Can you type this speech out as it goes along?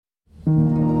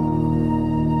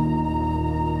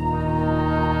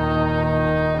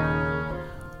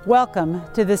Welcome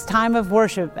to this time of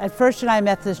worship at First United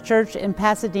Methodist Church in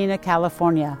Pasadena,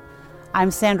 California.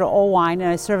 I'm Sandra Olwine and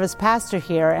I serve as pastor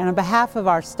here, and on behalf of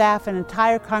our staff and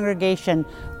entire congregation,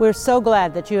 we're so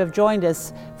glad that you have joined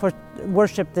us for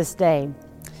worship this day.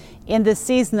 In this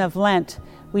season of Lent,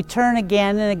 we turn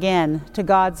again and again to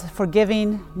God's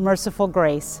forgiving, merciful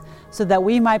grace so that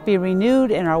we might be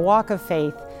renewed in our walk of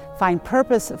faith, find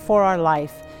purpose for our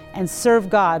life, and serve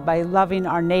God by loving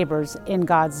our neighbors in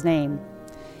God's name.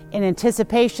 In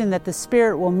anticipation that the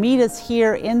Spirit will meet us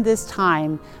here in this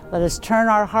time, let us turn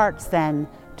our hearts then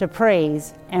to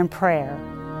praise and prayer.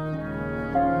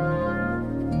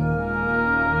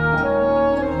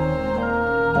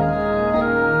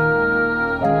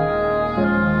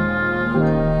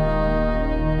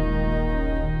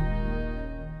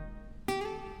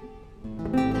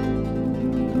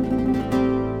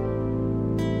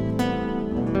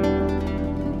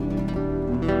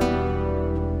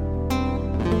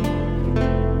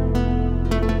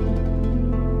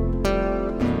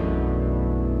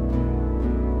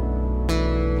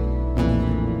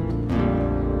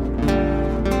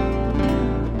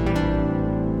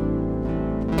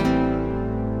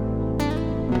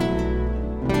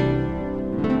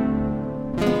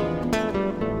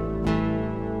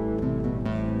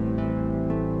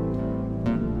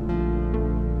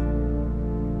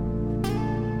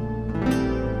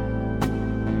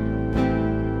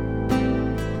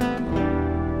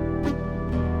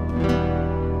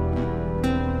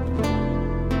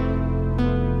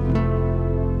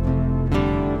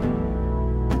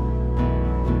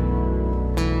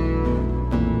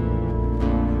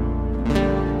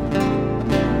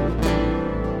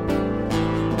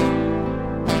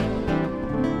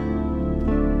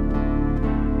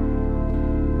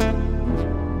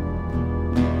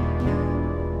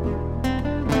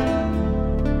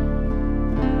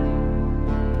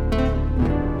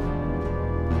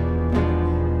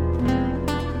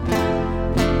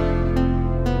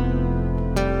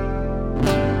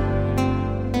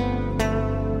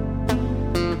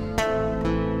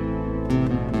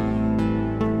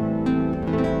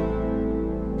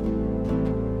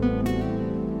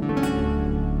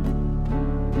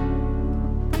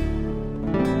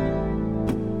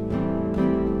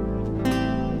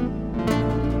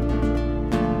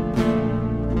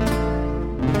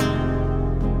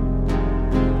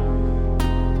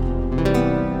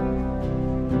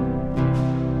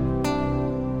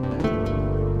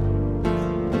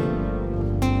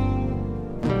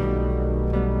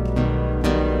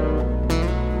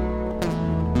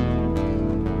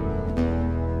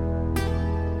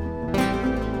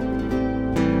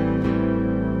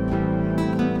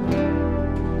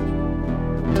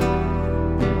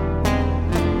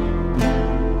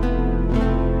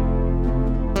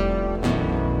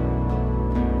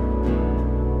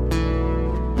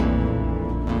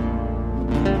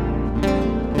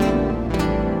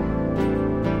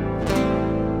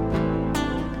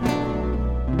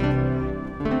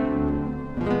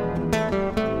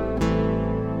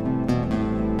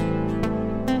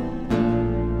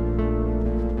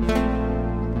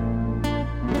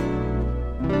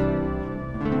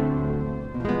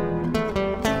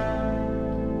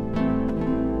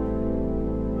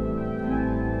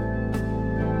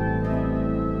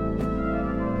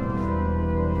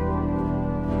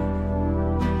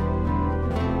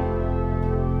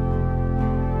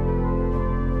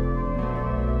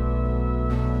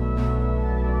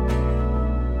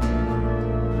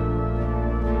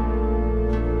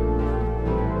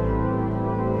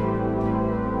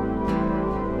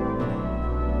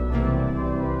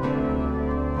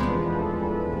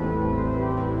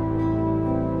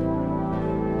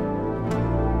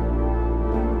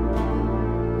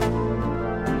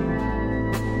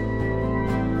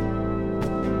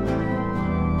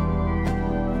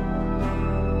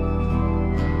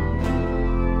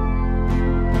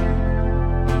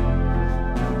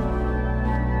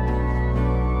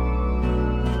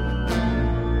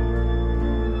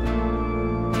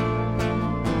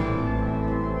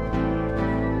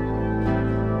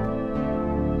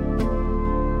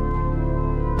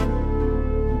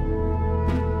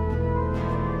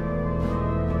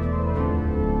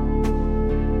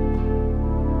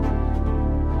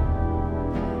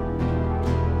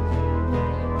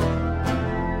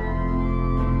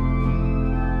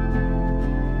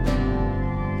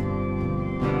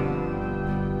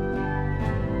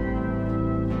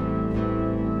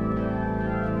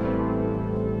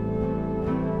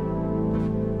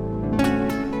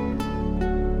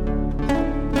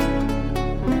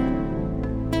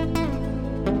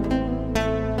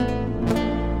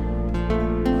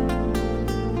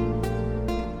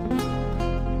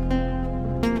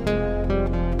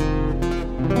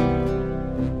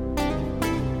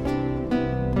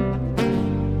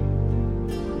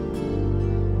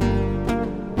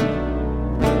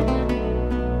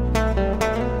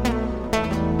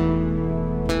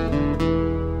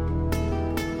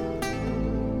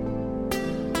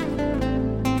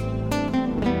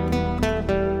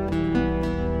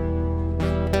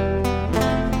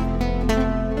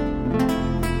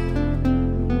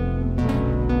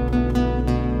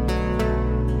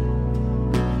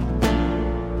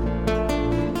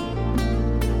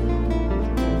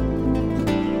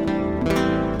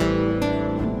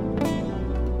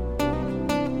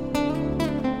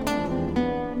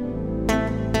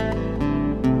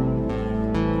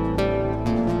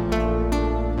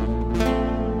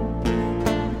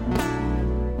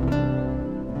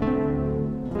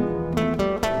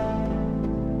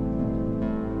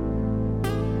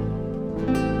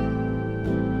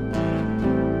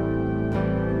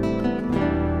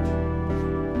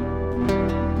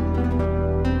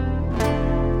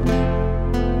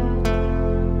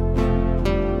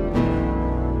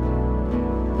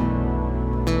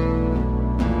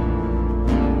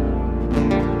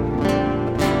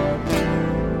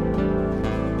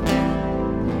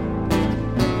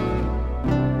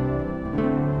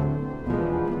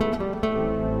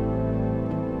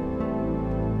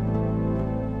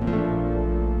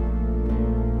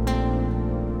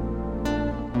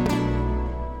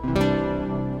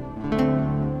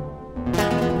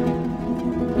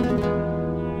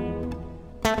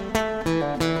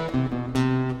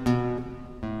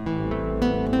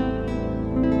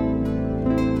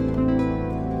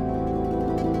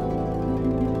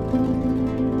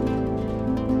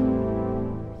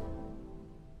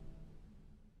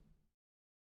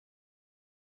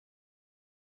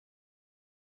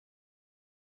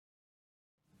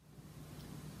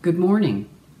 Good morning.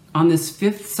 On this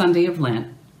fifth Sunday of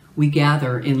Lent, we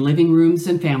gather in living rooms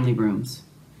and family rooms,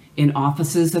 in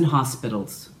offices and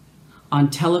hospitals, on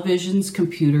televisions,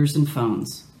 computers, and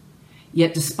phones.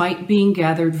 Yet despite being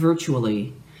gathered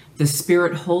virtually, the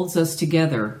Spirit holds us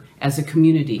together as a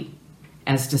community,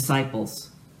 as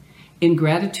disciples. In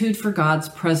gratitude for God's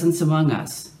presence among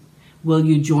us, will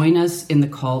you join us in the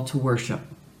call to worship?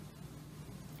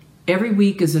 Every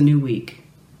week is a new week,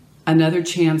 another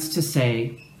chance to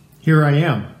say, "Here I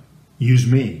am, use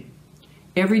me."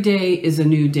 Every day is a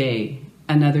new day,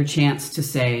 another chance to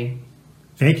say,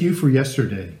 "Thank you for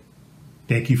yesterday.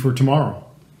 Thank you for tomorrow."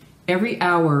 Every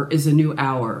hour is a new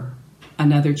hour,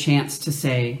 another chance to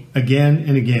say, "Again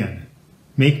and again,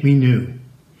 make me new."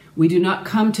 we do not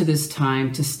come to this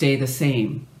time to stay the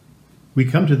same. We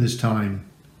come to this time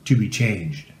to be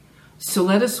changed. So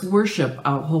let us worship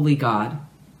our holy God,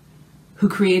 who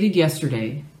created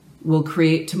yesterday, will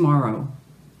create tomorrow,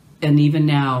 and even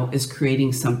now is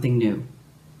creating something new.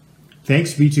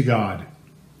 Thanks be to God.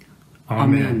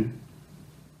 Amen.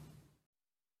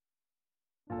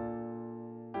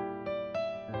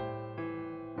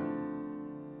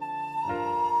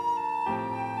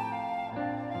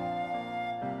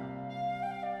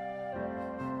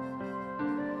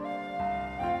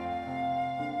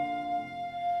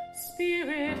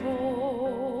 Spirit,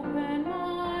 open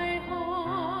my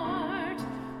heart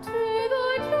to the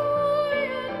joy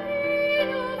and pain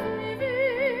of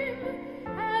living.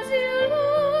 As you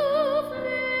love,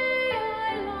 may I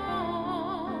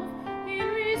love in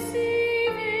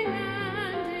receiving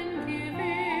and in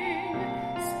giving.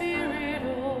 Spirit,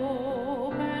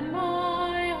 open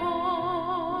my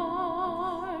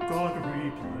heart. God,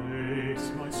 replace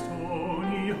my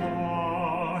stony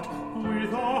heart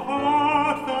with a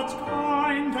heart that's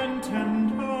kind and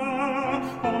tender.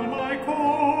 All my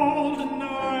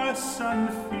coldness and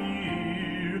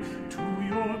fear, to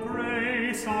your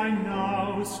grace I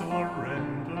now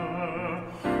surrender.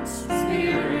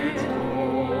 Spirit,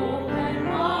 open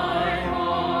my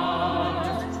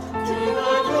heart to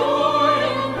the joy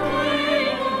and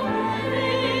pain of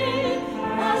living.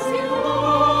 As you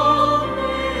love,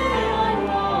 may I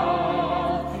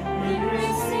love in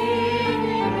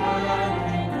receiving and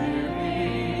in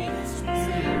giving.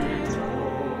 Spirit,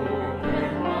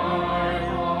 open my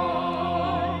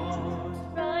heart.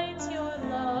 Write your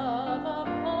love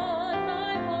upon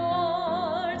my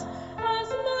heart. As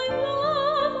my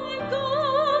love I go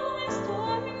my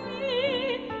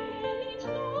story, in each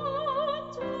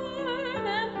chapter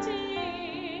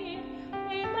empty.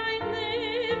 May my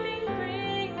living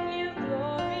bring you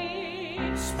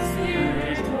glory.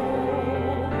 Spirit,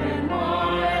 open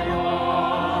my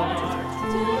heart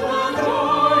to the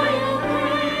joy and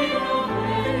pain of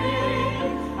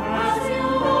living. As you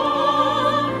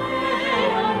love,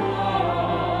 may I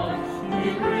love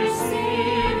in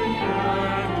receiving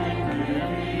and in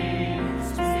giving.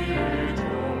 Spirit,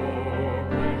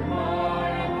 open my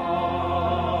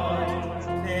heart.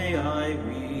 May I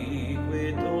weep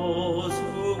with those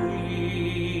who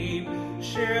weep,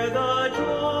 share the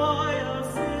joy of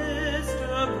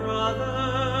sister,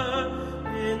 brother,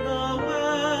 in the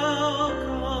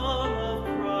welcome of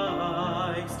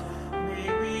Christ. May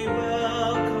we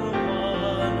welcome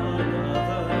one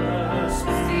another.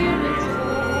 Spirit,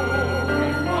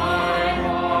 open my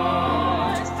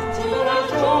heart to the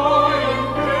joy and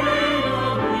pain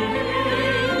of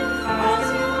living. As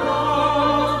you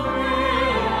love, may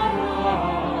I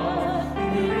love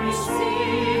in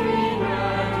receiving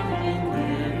and in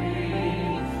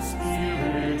giving.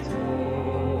 Spirit,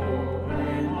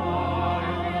 open my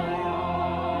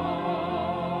heart.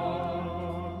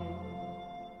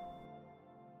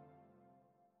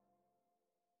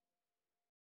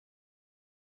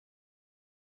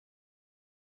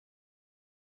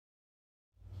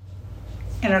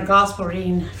 In our gospel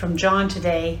reading from John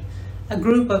today, a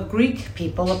group of Greek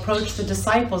people approach the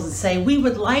disciples and say, "We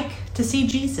would like to see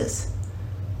Jesus."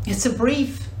 It's a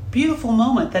brief, beautiful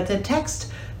moment that the text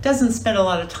doesn't spend a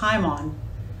lot of time on,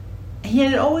 and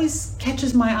yet it always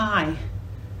catches my eye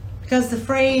because the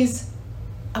phrase,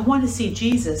 "I want to see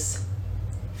Jesus,"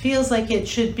 feels like it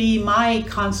should be my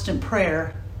constant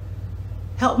prayer.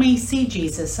 Help me see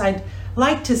Jesus. I'd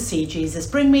like to see Jesus.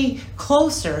 Bring me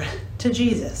closer to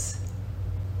Jesus.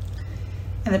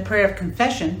 In the prayer of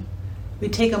confession, we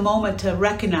take a moment to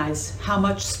recognize how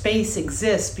much space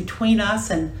exists between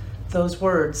us and those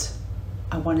words,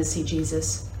 "I want to see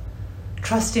Jesus,"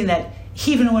 trusting that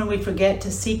even when we forget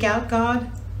to seek out God,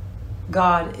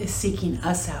 God is seeking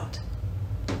us out.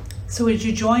 So would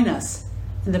you join us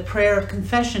in the prayer of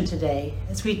confession today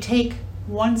as we take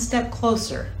one step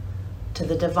closer to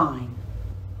the divine?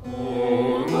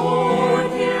 O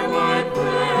Lord, hear my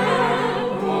prayer.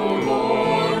 O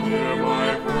Lord, hear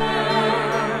my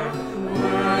prayer. When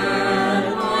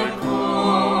I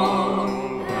call,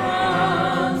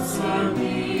 answer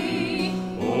me.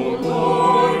 O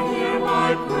Lord, hear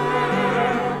my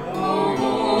prayer. O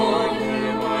Lord,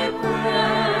 hear my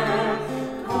prayer.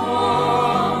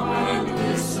 Come and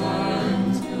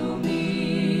listen to me.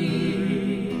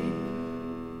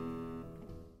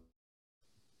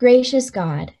 Gracious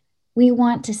God, we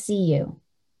want to see you.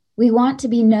 We want to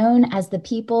be known as the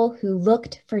people who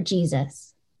looked for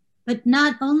Jesus. But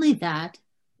not only that,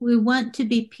 we want to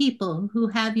be people who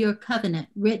have your covenant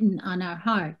written on our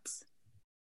hearts.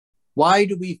 Why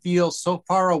do we feel so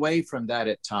far away from that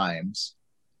at times?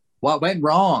 What went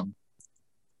wrong?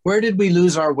 Where did we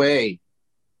lose our way?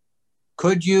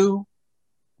 Would you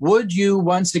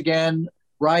once again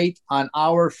write on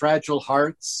our fragile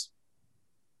hearts?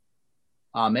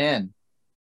 Amen.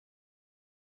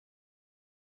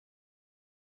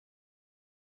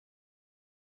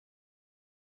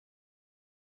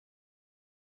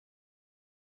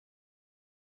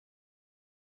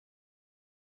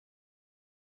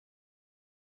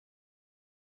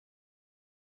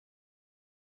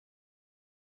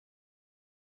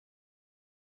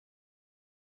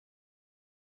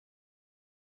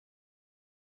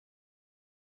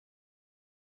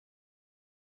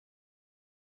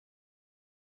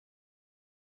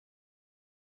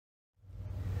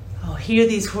 Oh, hear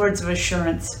these words of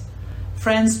assurance.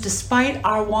 Friends, despite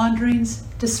our wanderings,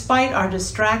 despite our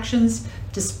distractions,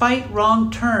 despite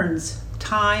wrong turns,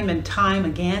 time and time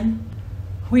again,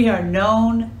 we are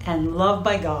known and loved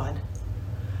by God.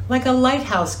 Like a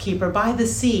lighthouse keeper by the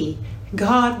sea,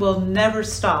 God will never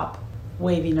stop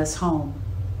waving us home.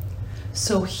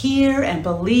 So hear and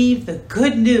believe the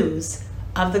good news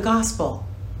of the gospel.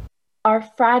 Our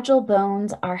fragile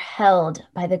bones are held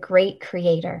by the great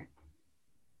Creator.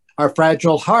 Our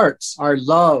fragile hearts are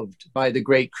loved by the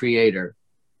great Creator.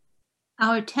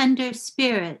 Our tender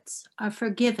spirits are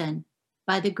forgiven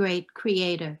by the great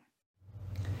Creator.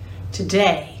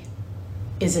 Today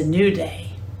is a new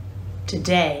day.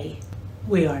 Today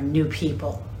we are new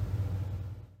people.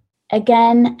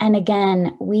 Again and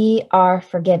again, we are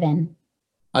forgiven.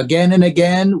 Again and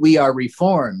again, we are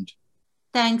reformed.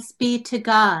 Thanks be to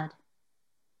God.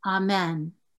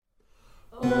 Amen.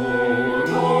 O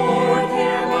Lord,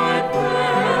 hear my prayer.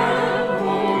 O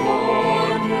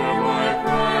Lord, hear my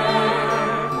prayer.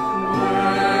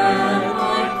 When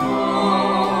I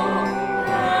call,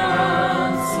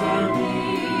 answer me.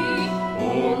 O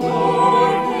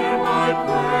Lord, hear my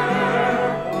prayer.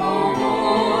 O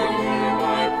Lord, hear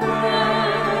my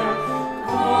prayer.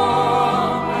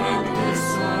 Come and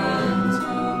listen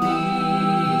to me.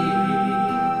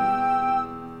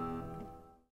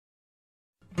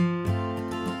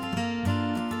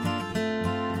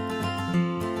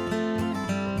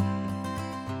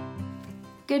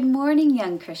 Good morning,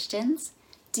 young Christians.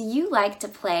 Do you like to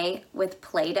play with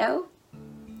Play-Doh?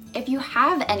 If you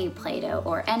have any Play-Doh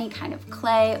or any kind of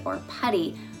clay or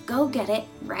putty, go get it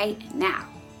right now.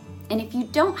 And if you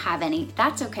don't have any,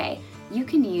 that's okay. You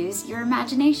can use your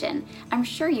imagination. I'm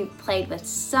sure you've played with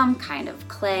some kind of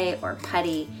clay or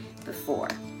putty before.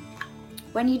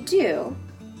 When you do,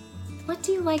 what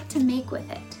do you like to make with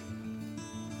it?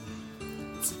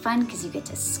 It's fun because you get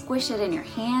to squish it in your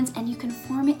hands and you can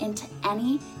form it into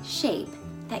any shape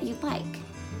that you'd like.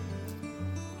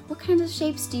 What kind of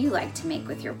shapes do you like to make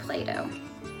with your Play-Doh?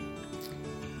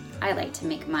 I like to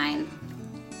make mine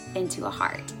into a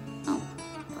heart. Oh,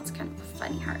 that's kind of a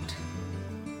funny heart.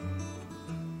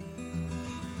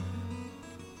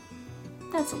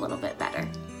 That's a little bit better.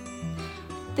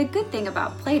 The good thing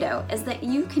about Play-Doh is that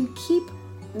you can keep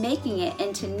making it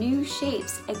into new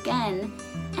shapes again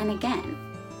and again.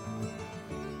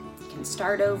 You can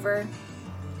start over.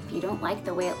 If you don't like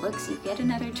the way it looks, you get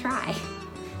another try.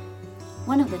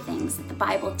 One of the things that the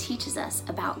Bible teaches us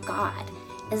about God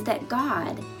is that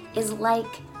God is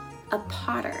like a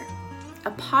potter.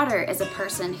 A potter is a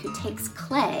person who takes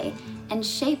clay and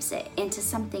shapes it into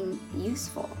something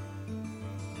useful.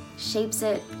 Shapes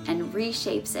it and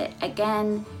reshapes it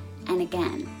again and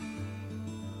again.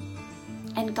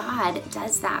 And God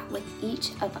does that with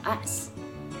each of us.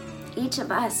 Each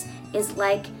of us is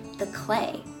like the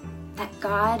clay that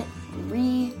God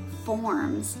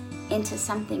reforms into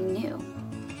something new.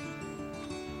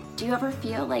 Do you ever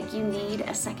feel like you need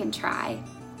a second try?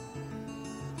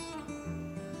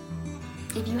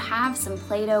 If you have some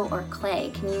Play-Doh or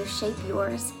clay, can you shape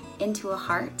yours into a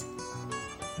heart?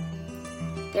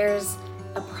 There's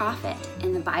a prophet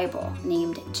in the Bible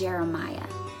named Jeremiah,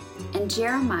 And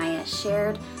Jeremiah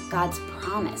shared God's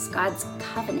promise, God's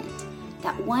covenant,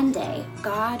 that one day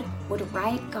God would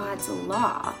write God's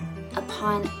law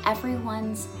upon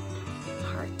everyone's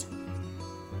heart.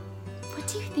 What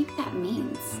do you think that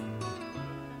means?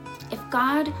 If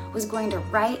God was going to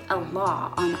write a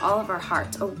law on all of our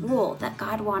hearts, a rule that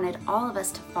God wanted all of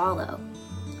us to follow,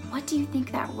 what do you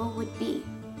think that rule would be?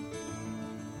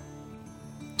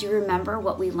 Do you remember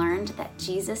what we learned that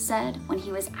Jesus said when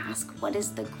he was asked what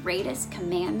is the greatest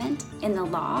commandment in the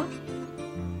law?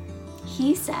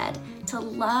 He said to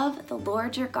love the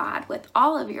Lord your God with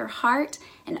all of your heart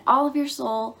and all of your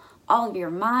soul, all of your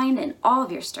mind and all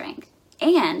of your strength.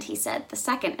 And he said the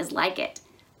second is like it.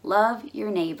 Love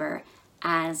your neighbor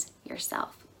as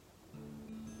yourself.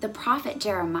 The prophet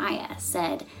Jeremiah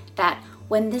said that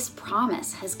when this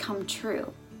promise has come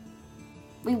true,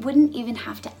 we wouldn't even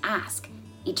have to ask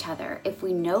each other if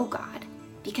we know God,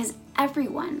 because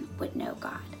everyone would know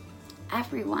God.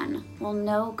 Everyone will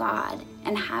know God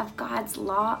and have God's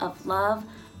law of love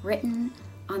written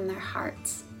on their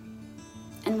hearts.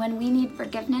 And when we need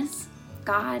forgiveness,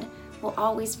 God will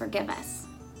always forgive us.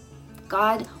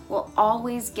 God will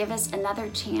always give us another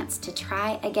chance to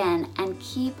try again and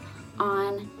keep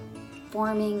on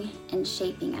forming and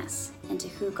shaping us into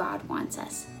who God wants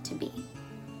us to be.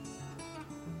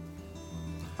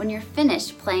 When you're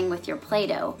finished playing with your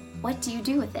Play-Doh, what do you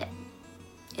do with it?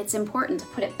 It's important to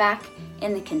put it back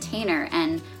in the container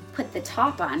and put the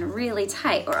top on really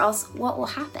tight, or else what will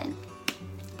happen?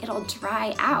 It'll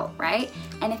dry out, right?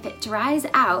 And if it dries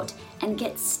out and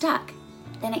gets stuck,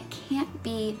 then it can't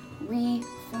be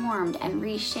reformed and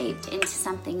reshaped into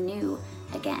something new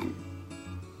again.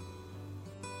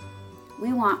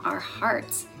 We want our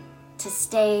hearts to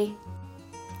stay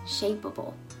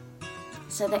shapeable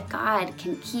so that God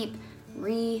can keep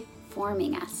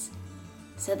reforming us,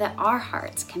 so that our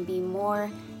hearts can be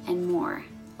more and more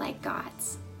like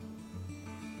God's.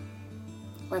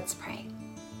 Let's pray.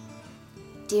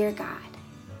 Dear God,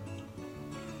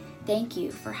 thank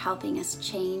you for helping us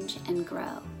change and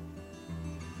grow,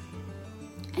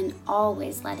 and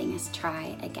always letting us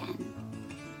try again.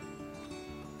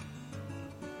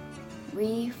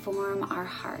 Reform our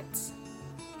hearts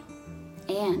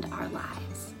and our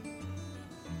lives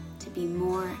to be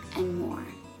more and more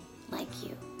like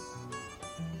you.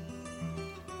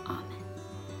 Amen.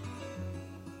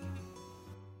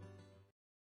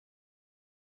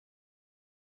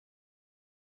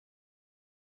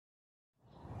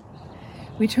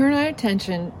 We turn our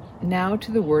attention now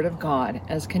to the Word of God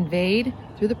as conveyed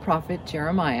through the prophet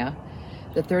Jeremiah,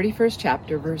 the 31st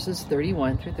chapter, verses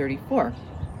 31 through 34.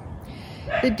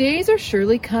 The days are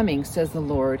surely coming, says the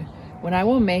Lord, when I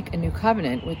will make a new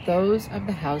covenant with those of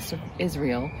the house of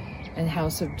Israel and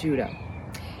house of Judah.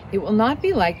 It will not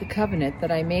be like the covenant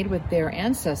that I made with their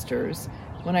ancestors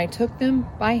when I took them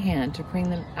by hand to bring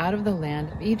them out of the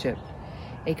land of Egypt,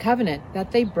 a covenant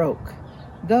that they broke,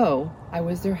 though I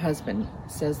was their husband,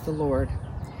 says the Lord.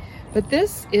 But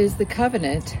this is the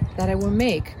covenant that I will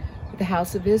make with the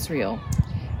house of Israel.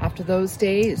 After those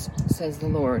days, says the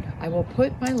Lord, I will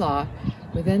put my law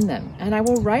within them, and I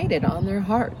will write it on their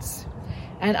hearts.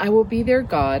 And I will be their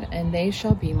God, and they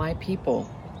shall be my people.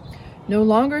 No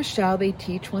longer shall they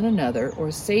teach one another,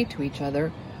 or say to each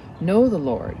other, Know the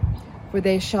Lord, for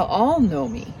they shall all know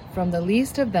me, from the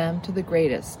least of them to the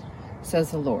greatest, says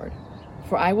the Lord.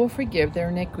 For I will forgive their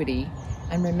iniquity,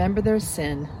 and remember their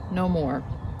sin no more.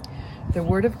 The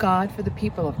word of God for the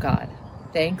people of God.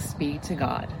 Thanks be to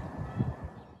God.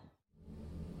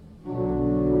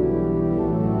 Before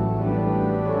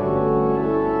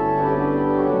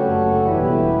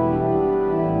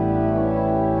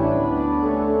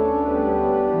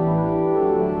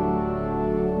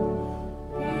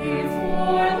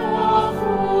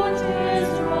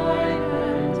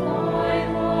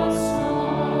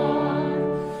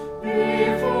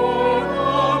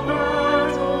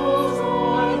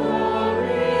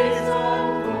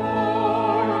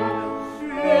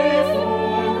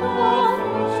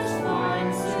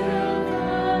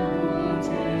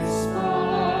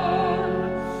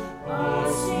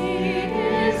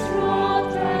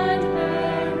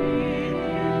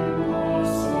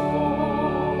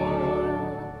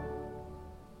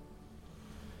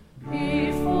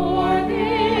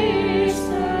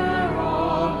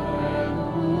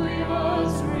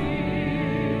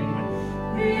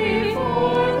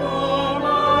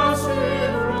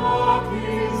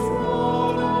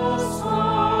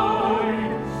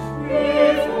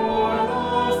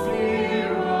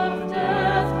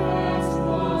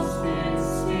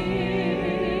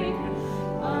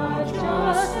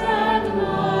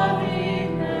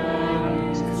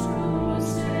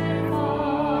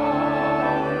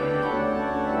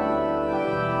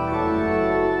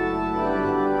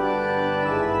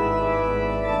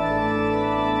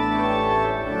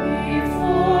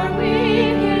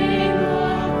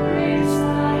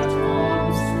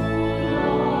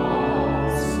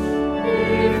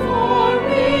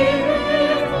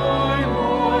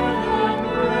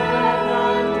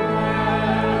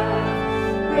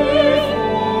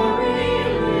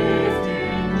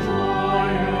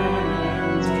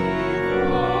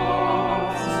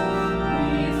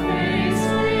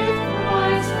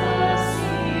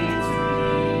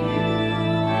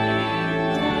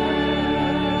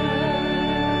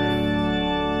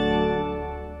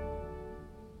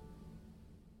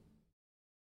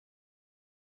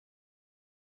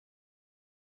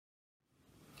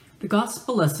The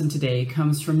gospel lesson today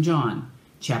comes from John,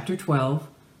 chapter 12,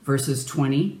 verses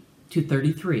 20 to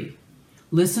 33.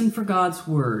 Listen for God's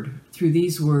word through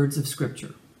these words of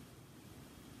Scripture.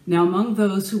 Now among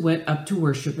those who went up to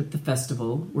worship at the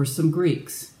festival were some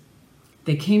Greeks.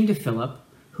 They came to Philip,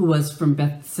 who was from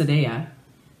Bethsaida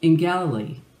in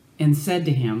Galilee, and said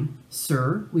to him,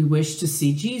 "Sir, we wish to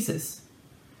see Jesus."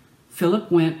 Philip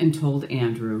went and told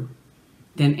Andrew.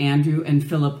 Then Andrew and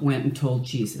Philip went and told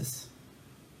Jesus.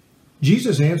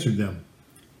 Jesus answered them,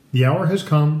 "The hour has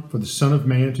come for the Son of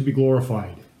Man to be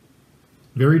glorified.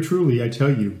 Very truly, I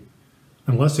tell you,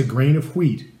 unless a grain of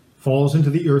wheat falls into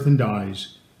the earth and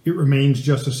dies, it remains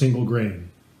just a single grain.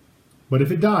 But if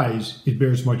it dies, it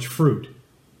bears much fruit.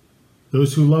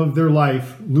 Those who love their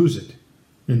life lose it,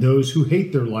 and those who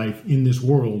hate their life in this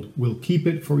world will keep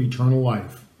it for eternal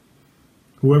life.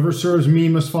 Whoever serves me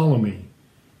must follow me,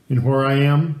 and where I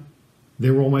am,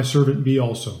 there will my servant be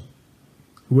also.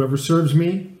 Whoever serves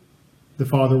me, the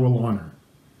Father will honor.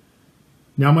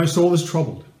 Now my soul is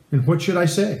troubled, and what should I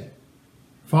say?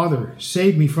 Father,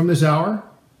 save me from this hour?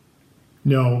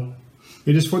 No,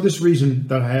 it is for this reason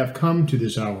that I have come to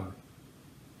this hour.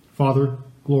 Father,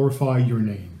 glorify your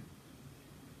name."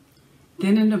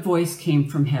 Then a voice came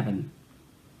from heaven.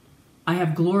 "I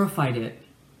have glorified it,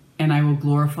 and I will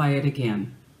glorify it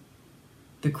again."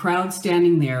 The crowd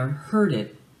standing there heard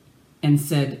it and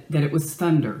said that it was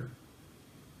thunder.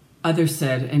 Others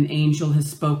said, "An angel has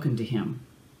spoken to him."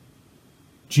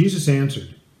 Jesus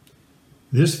answered,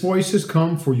 "This voice has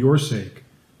come for your sake,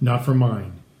 not for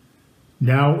mine.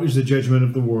 Now is the judgment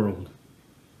of the world.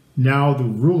 Now the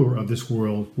ruler of this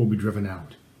world will be driven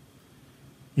out.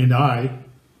 And I,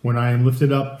 when I am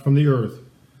lifted up from the earth,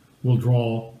 will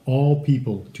draw all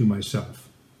people to myself."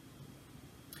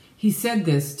 He said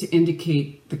this to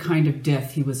indicate the kind of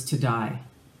death he was to die.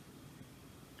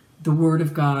 The word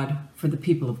of God for the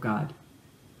people of God.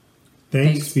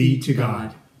 Thanks be to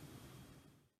God.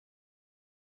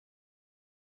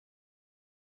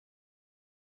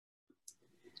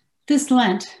 This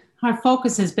Lent, our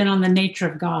focus has been on the nature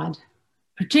of God,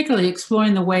 particularly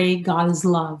exploring the way God is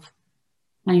love.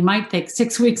 Now, you might think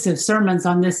 6 weeks of sermons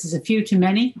on this is a few too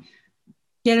many.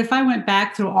 Yet if I went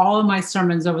back through all of my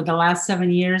sermons over the last 7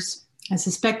 years, I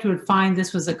suspect you would find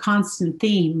this was a constant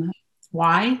theme.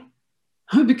 Why?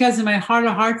 Because in my heart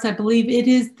of hearts, I believe it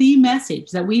is the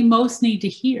message that we most need to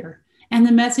hear and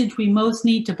the message we most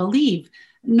need to believe,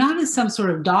 not as some sort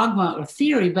of dogma or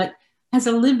theory, but as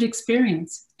a lived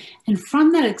experience. And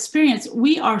from that experience,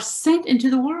 we are sent into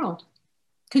the world.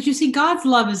 Because you see, God's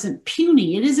love isn't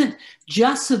puny. It isn't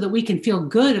just so that we can feel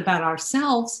good about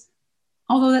ourselves,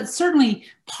 although that's certainly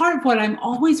part of what I'm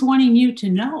always wanting you to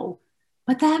know.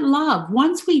 But that love,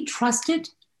 once we trust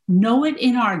it, know it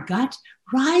in our gut,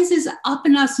 rises up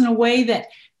in us in a way that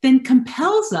then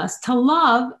compels us to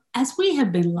love as we have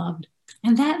been loved.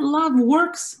 And that love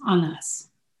works on us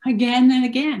again and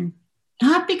again,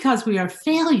 not because we are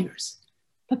failures,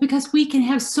 but because we can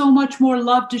have so much more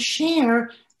love to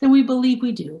share than we believe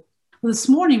we do. Well, this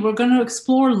morning, we're going to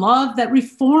explore love that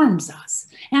reforms us.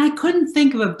 And I couldn't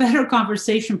think of a better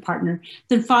conversation partner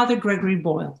than Father Gregory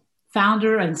Boyle,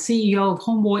 founder and CEO of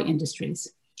Homeboy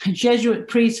Industries. A Jesuit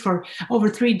priest for over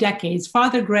 3 decades,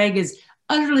 Father Greg is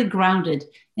utterly grounded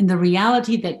in the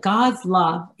reality that God's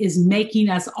love is making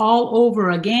us all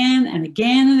over again and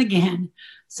again and again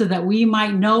so that we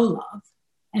might know love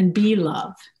and be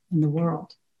love in the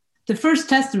world. The First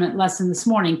Testament lesson this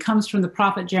morning comes from the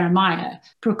prophet Jeremiah,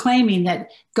 proclaiming that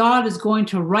God is going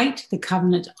to write the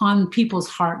covenant on people's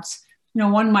hearts. You know,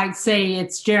 one might say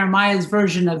it's Jeremiah's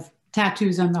version of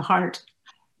tattoos on the heart.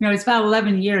 You know, it's about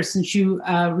 11 years since you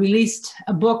released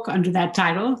a book under that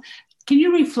title. Can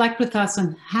you reflect with us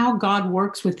on how God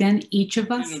works within each of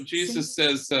us? You know, Jesus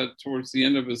says towards the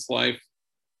end of his life,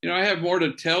 I have more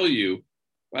to tell you,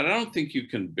 but I don't think you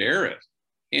can bear it.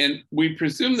 And we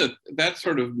presume that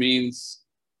sort of means,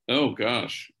 oh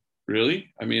gosh,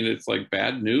 really? I mean, it's like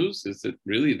bad news. Is it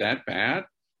really that bad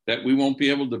that we won't be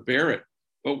able to bear it?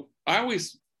 But I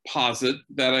always posit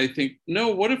that I think, no,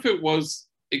 what if it was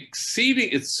exceeding,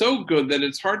 it's so good that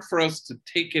it's hard for us to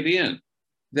take it in,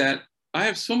 that I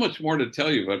have so much more to tell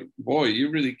you, but boy, you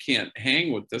really can't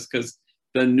hang with this because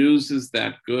the news is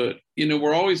that good.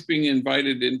 We're always being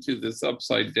invited into this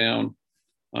upside down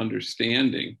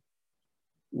understanding.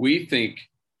 We think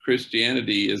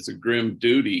Christianity is a grim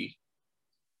duty,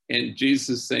 and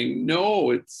Jesus saying,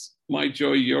 no, it's my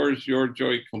joy, yours, your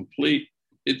joy complete.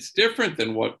 It's different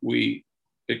than what we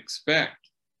expect.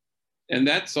 And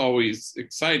that's always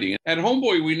exciting. At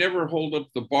Homeboy, we never hold up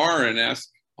the bar and ask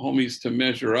homies to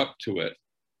measure up to it.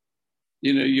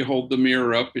 You hold the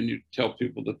mirror up and you tell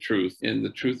people the truth, and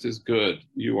the truth is good.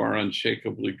 You are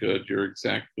unshakably good. You're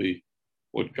exactly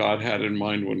what God had in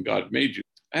mind when God made you.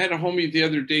 I had a homie the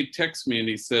other day text me and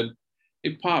he said,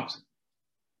 "Hey, Pops,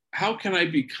 how can I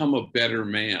become a better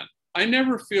man?" I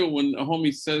never feel when a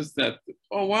homie says that,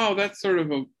 oh, wow, that's sort of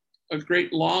a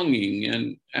great longing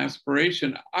and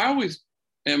aspiration. I always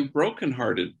am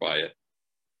brokenhearted by it.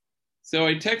 So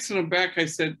I texted him back. I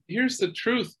said, here's the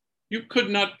truth. You could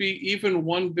not be even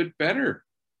one bit better.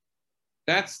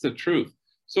 That's the truth.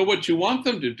 So what you want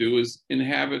them to do is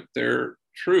inhabit their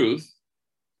truth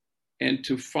and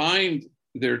to find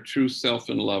their true self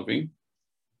in loving,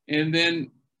 and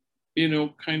then,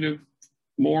 kind of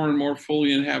more and more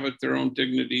fully inhabit their own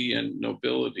dignity and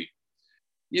nobility.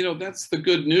 That's the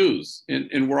good news.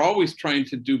 And we're always trying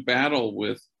to do battle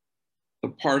with the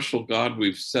partial God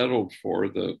we've settled for,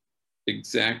 the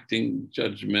exacting,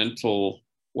 judgmental,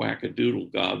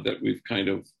 wackadoodle God that we've kind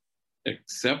of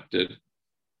accepted.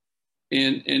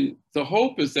 And the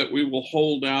hope is that we will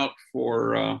hold out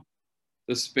for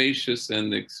the spacious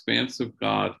and the expansive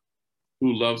God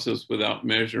who loves us without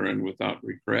measure and without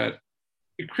regret.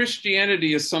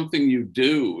 Christianity is something you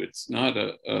do. It's not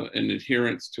an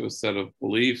adherence to a set of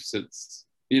beliefs. It's,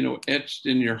 etched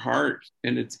in your heart,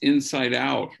 and it's inside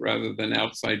out rather than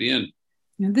outside in.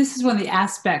 This is one of the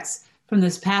aspects from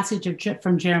this passage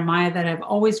from Jeremiah that I've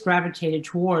always gravitated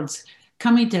towards,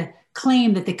 coming to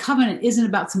claim that the covenant isn't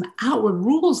about some outward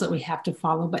rules that we have to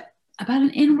follow, but about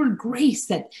an inward grace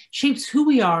that shapes who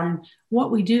we are and what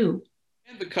we do.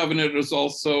 And the covenant is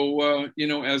also,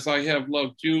 as I have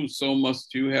loved you, so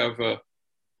must you have a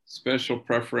special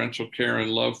preferential care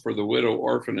and love for the widow,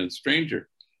 orphan, and stranger.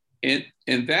 And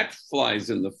that flies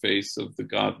in the face of the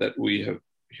God that we have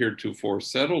heretofore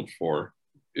settled for.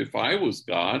 If I was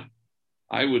God,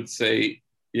 I would say,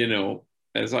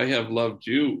 as I have loved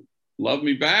you, love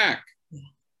me back.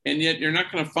 And yet you're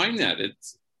not going to find that.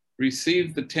 It's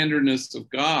receive the tenderness of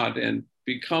God and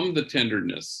become the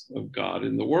tenderness of God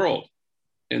in the world.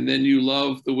 And then you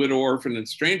love the widow, orphan, and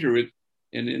stranger.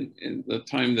 And in the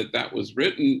time that was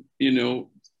written,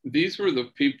 these were the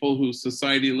people who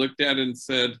society looked at and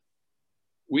said,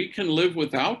 we can live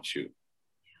without you.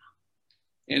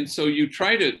 And so you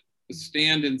try to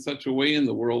stand in such a way in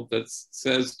the world that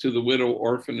says to the widow,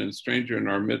 orphan, and stranger in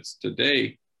our midst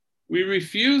today, we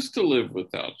refuse to live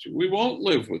without you. We won't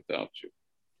live without you.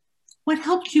 What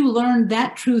helped you learn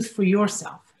that truth for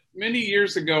yourself? Many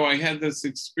years ago, I had this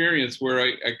experience where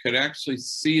I could actually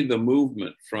see the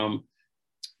movement from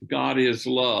God is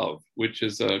love, which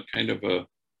is a kind of a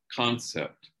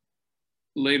concept.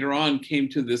 Later on came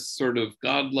to this sort of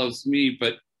God loves me,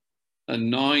 but a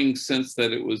gnawing sense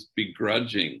that it was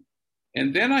begrudging.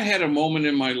 And then I had a moment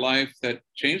in my life that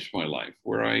changed my life,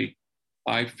 where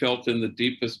I felt in the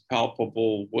deepest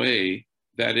palpable way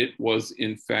that it was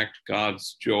in fact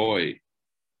God's joy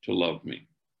to love me.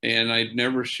 And I'd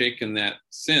never shaken that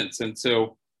since. And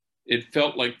so it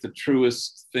felt like the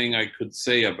truest thing I could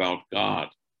say about God.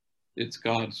 It's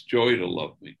God's joy to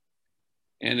love me.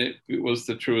 And it was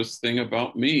the truest thing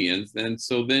about me. And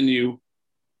so then you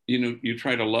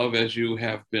try to love as you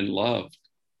have been loved.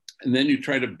 And then you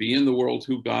try to be in the world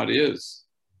who God is,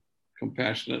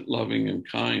 compassionate, loving, and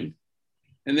kind.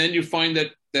 And then you find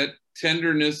that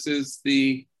tenderness is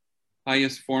the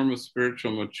highest form of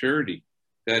spiritual maturity,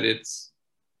 that it's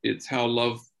how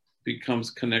love becomes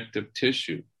connective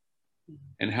tissue,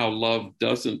 and how love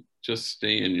doesn't just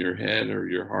stay in your head or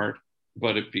your heart,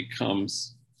 but it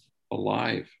becomes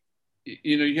alive.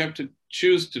 You have to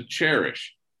choose to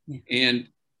cherish. Yeah.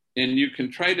 And you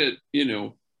can try to,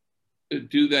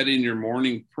 do that in your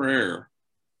morning prayer.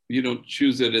 You don't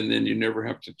choose it and then you never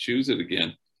have to choose it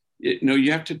again.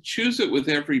 You have to choose it with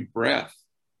every breath.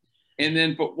 And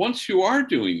then, but once you are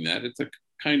doing that, it's a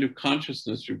kind of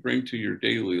consciousness you bring to your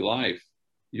daily life.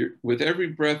 With every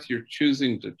breath you're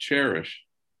choosing to cherish,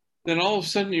 then all of a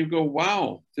sudden you go,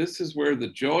 wow, this is where the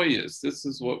joy is. This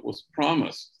is what was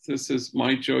promised. This is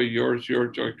my joy, yours, your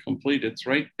joy complete. It's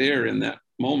right there in that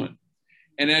moment.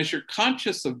 And as you're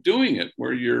conscious of doing it,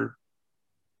 where you're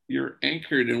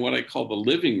anchored in what I call the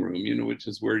living room, which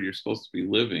is where you're supposed to be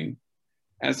living,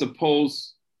 as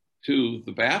opposed to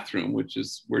the bathroom, which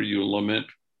is where you lament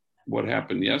what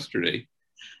happened yesterday,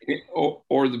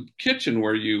 or the kitchen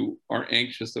where you are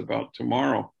anxious about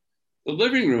tomorrow. The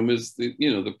living room is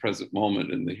the present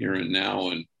moment and the here and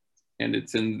now. And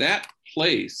it's in that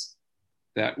place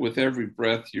that with every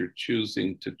breath you're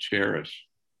choosing to cherish.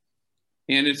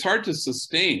 And it's hard to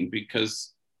sustain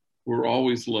because we're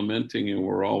always lamenting and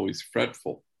we're always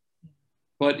fretful.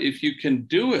 But if you can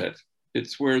do it,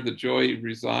 it's where the joy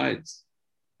resides,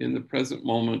 in the present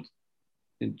moment,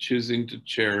 in choosing to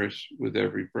cherish with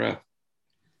every breath.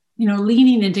 You know,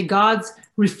 leaning into God's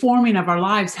reforming of our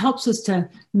lives helps us to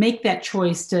make that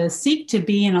choice to seek to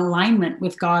be in alignment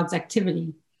with God's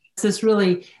activity. This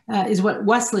really is what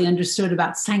Wesley understood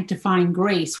about sanctifying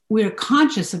grace. We are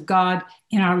conscious of God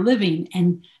in our living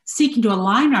and seeking to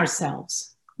align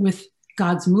ourselves with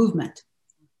God's movement.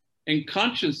 And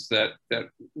conscious that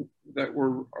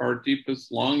our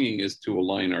deepest longing is to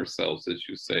align ourselves, as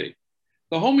you say.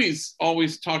 The homies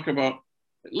always talk about,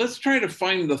 let's try to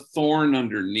find the thorn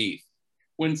underneath.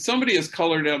 When somebody is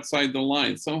colored outside the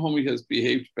line, some homie has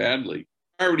behaved badly.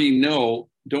 I already know,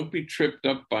 don't be tripped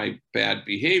up by bad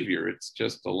behavior. It's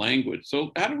just a language.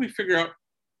 So how do we figure out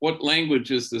what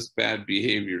language is this bad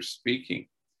behavior speaking?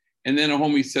 And then a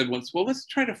homie said once, well, let's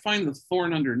try to find the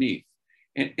thorn underneath.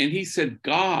 And he said,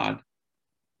 God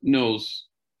knows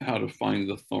how to find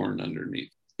the thorn underneath.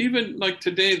 Even like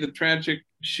today, the tragic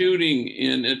shooting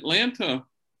in Atlanta,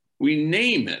 we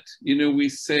name it. You know, we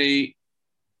say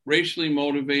racially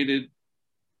motivated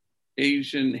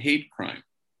Asian hate crime.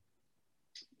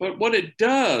 But what it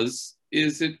does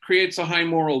is it creates a high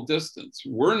moral distance.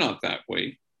 We're not that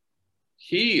way.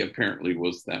 He apparently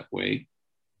was that way.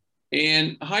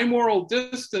 And high moral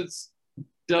distance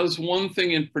does one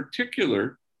thing in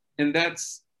particular, and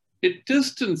that's it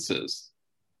distances.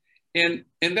 And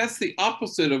that's the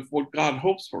opposite of what God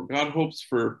hopes for. God hopes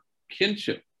for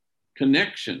kinship,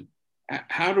 connection.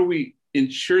 How do we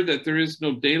ensure that there is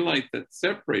no daylight that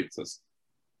separates us?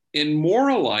 In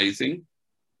moralizing,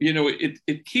 you know,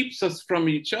 it keeps us from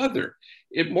each other.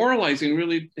 Moralizing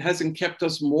really hasn't kept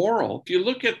us moral. If you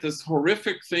look at this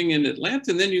horrific thing in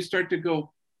Atlanta, and then you start to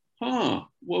go,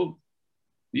 well,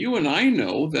 you and I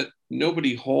know that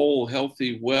nobody whole,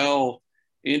 healthy, well,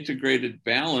 integrated,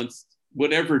 balanced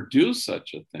would ever do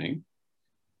such a thing.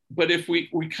 But if we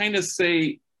kind of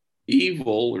say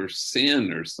evil or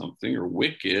sin or something, or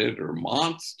wicked or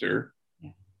monster,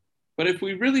 but if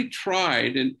we really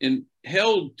tried and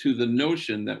held to the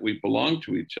notion that we belong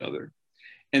to each other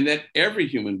and that every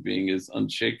human being is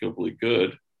unshakably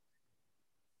good,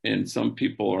 and some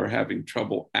people are having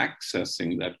trouble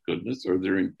accessing that goodness, or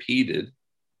they're impeded,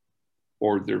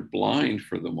 or they're blind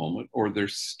for the moment, or they're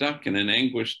stuck in an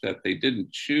anguish that they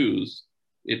didn't choose,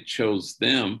 it chose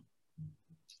them.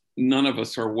 None of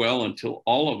us are well until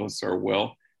all of us are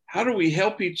well. How do we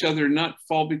help each other not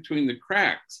fall between the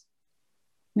cracks?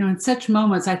 You know, in such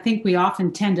moments, I think we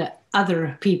often tend to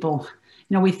other people.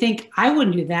 You know, we think, I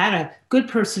wouldn't do that. A good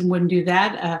person wouldn't do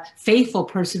that. A faithful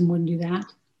person wouldn't do that.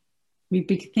 We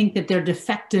think that they're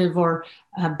defective or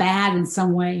bad in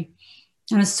some way.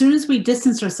 And as soon as we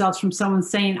distance ourselves from someone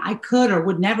saying, I could or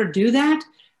would never do that,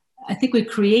 I think we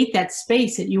create that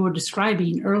space that you were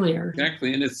describing earlier.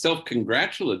 Exactly. And it's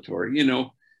self-congratulatory. You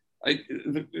know,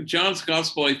 John's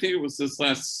gospel, I think it was this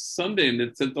last Sunday, and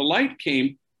it said the light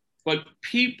came, but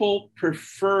people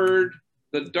preferred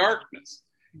the darkness.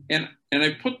 And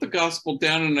I put the gospel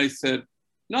down and I said,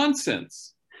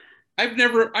 nonsense.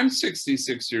 I'm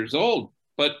 66 years old,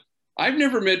 but I've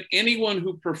never met anyone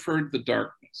who preferred the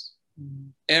darkness,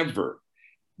 ever.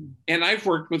 And I've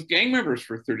worked with gang members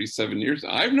for 37 years.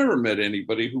 I've never met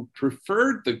anybody who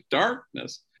preferred the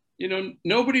darkness. You know,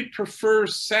 nobody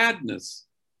prefers sadness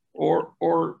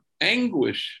or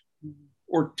anguish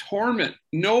or torment.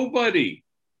 Nobody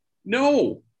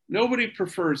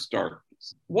prefers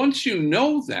darkness. Once you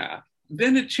know that,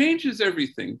 then it changes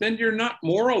everything. Then you're not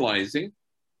moralizing.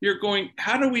 You're going,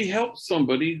 how do we help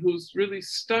somebody who's really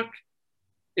stuck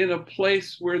in a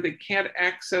place where they can't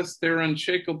access their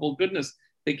unshakable goodness?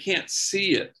 They can't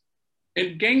see it.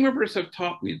 And gang members have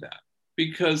taught me that,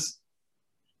 because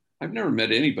I've never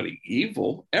met anybody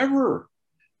evil, ever.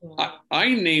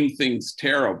 I name things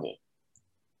terrible,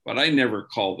 but I never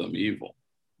call them evil,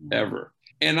 ever.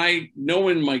 And I know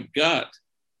in my gut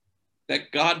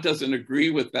that God doesn't agree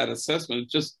with that assessment. It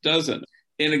just doesn't.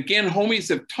 And again, homies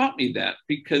have taught me that,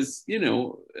 because, you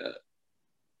know,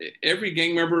 every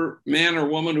gang member, man or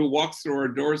woman who walks through our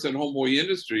doors at Homeboy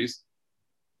Industries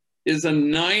is a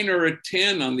 9 or a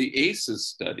 10 on the ACEs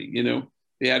study, you know,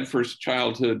 the Adverse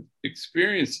Childhood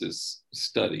Experiences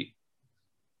study.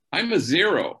 I'm a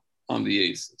 0 on the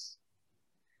ACEs.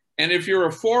 And if you're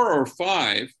a 4 or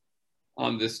 5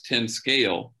 on this 10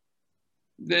 scale,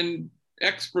 then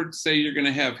experts say you're going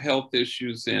to have health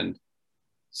issues and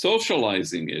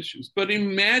socializing issues. But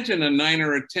imagine a 9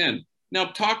 or a 10. Now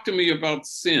talk to me about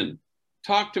sin.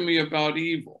 Talk to me about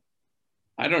evil.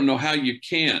 I don't know how you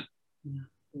can. Yeah.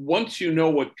 Once you know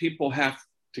what people have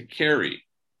to carry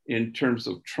in terms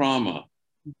of trauma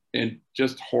and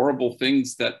just horrible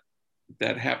things that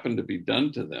happen to be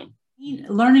done to them,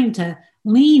 Learning to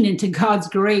lean into God's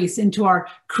grace, into our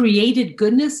created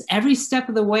goodness every step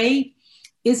of the way,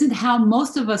 isn't how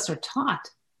most of us are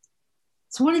taught.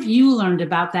 So what have you learned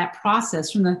about that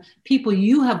process from the people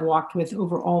you have walked with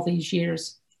over all these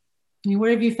years? I mean,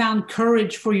 where have you found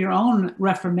courage for your own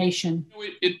reformation?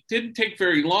 It didn't take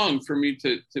very long for me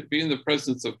to be in the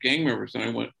presence of gang members, and I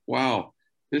went, wow,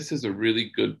 this is a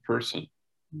really good person.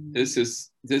 This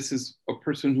is a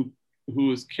person who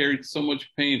has carried so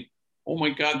much pain. Oh my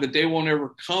God, the day won't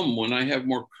ever come when I have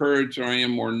more courage, or I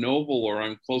am more noble, or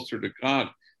I'm closer to God.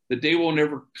 The day won't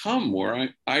ever come where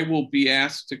I will be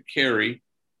asked to carry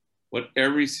what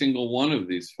every single one of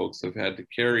these folks have had to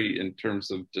carry in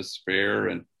terms of despair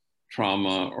and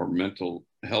trauma or mental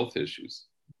health issues.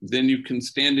 Then you can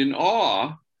stand in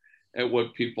awe at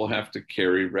what people have to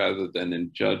carry rather than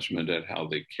in judgment at how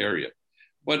they carry it.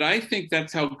 But I think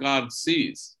that's how God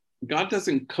sees. God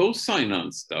doesn't co-sign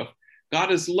on stuff.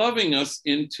 God is loving us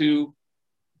into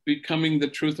becoming the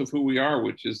truth of who we are,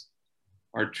 which is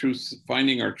our true,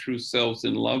 finding our true selves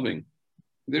in loving.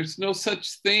 There's no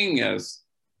such thing as,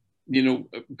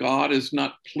 God is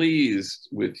not pleased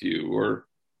with you, or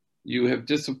you have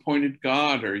disappointed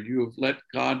God, or you have let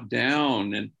God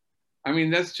down. And I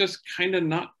mean, that's just kind of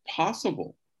not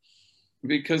possible,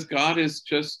 because God is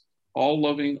just all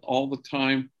loving all the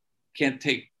time, can't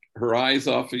take her eyes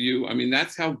off of you. I mean,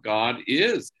 that's how God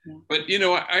is. Yeah. But,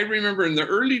 I remember in the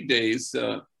early days,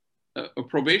 a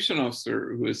probation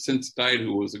officer who has since died,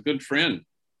 who was a good friend,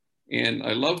 and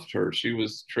I loved her. She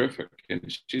was terrific, and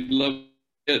she loved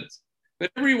kids.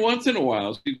 But every once in a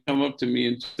while, she'd come up to me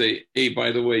and say, hey,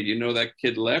 by the way, that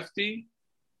kid Lefty?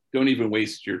 Don't even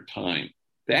waste your time.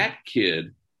 That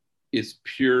kid is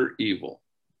pure evil.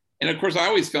 And of course, I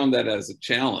always found that as a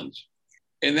challenge.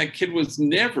 And that kid was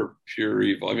never pure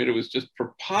evil. I mean, it was just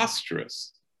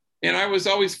preposterous. And I was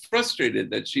always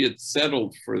frustrated that she had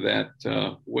settled for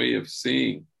that way of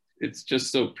seeing. It's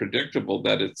just so predictable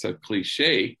that it's a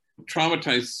cliche.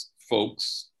 Traumatized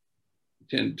folks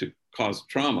tend to cause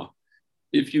trauma.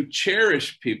 If you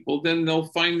cherish people, then they'll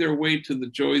find their way to the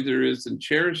joy there is in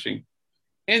cherishing.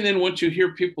 And then once you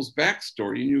hear people's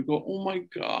backstory and you go, oh my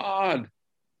God,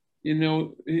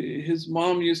 his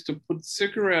mom used to put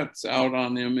cigarettes out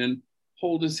on him and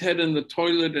hold his head in the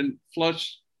toilet and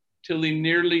flush till he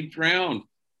nearly drowned.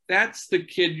 That's the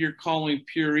kid you're calling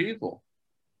pure evil.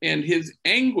 And his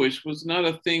anguish was not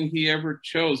a thing he ever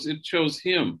chose. It chose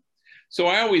him. So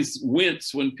I always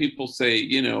wince when people say,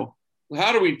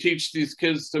 how do we teach these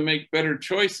kids to make better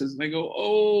choices? And they go,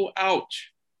 oh,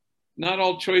 ouch. Not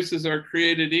all choices are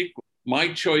created equal.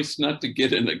 My choice not to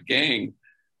get in a gang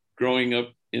growing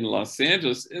up in Los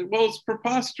Angeles, well, it's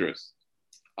preposterous.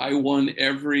 I won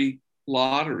every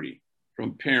lottery,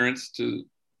 from parents to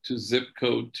zip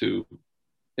code, to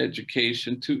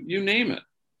education, to you name it,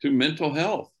 to mental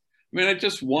health. I mean, I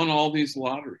just won all these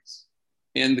lotteries.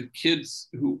 And the kids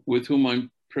with whom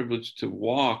I'm privileged to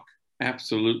walk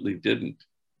absolutely didn't.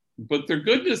 But their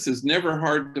goodness is never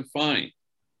hard to find.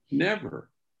 Never.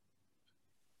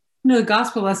 The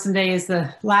gospel lesson day is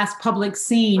the last public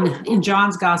scene in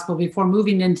John's gospel before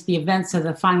moving into the events of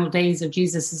the final days of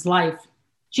Jesus' life.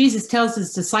 Jesus tells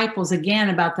his disciples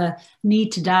again about the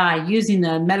need to die, using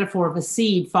the metaphor of a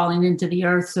seed falling into the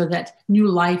earth so that new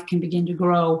life can begin to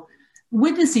grow,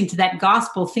 witnessing to that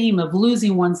gospel theme of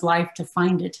losing one's life to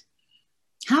find it.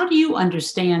 How do you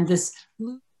understand this?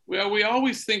 Well, we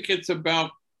always think it's about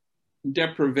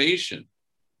deprivation.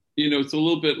 It's a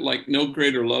little bit like no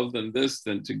greater love than this,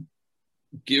 than to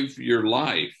give your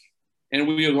life. And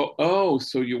we go, oh,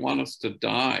 so you want us to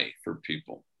die for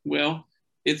people. Well,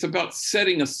 it's about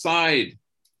setting aside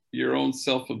your own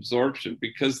self-absorption,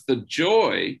 because the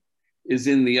joy is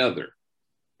in the other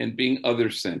and being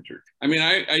other-centered. I mean,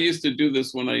 I used to do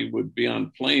this when I would be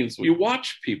on planes. You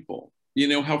watch people,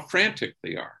 how frantic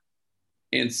they are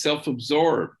and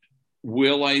self-absorbed.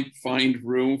 Will I find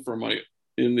room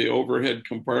in the overhead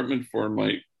compartment for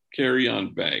my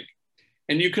carry-on bag?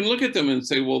 And you can look at them and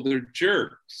say, well, they're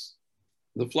jerks.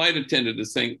 The flight attendant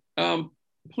is saying,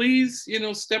 please,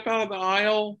 step out of the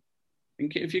aisle.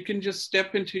 And if you can just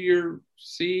step into your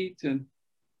seat and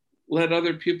let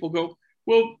other people go.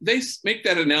 Well, they make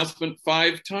that announcement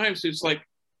 5 times. It's like,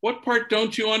 what part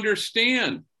don't you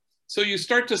understand? So you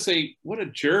start to say, what a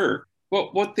jerk.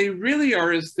 Well, what they really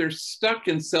are is they're stuck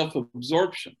in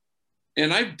self-absorption.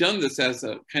 And I've done this as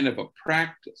a kind of a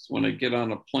practice when I get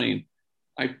on a plane.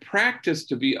 I practice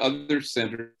to be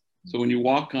other-centered. So when you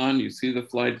walk on, you see the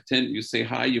flight attendant, you say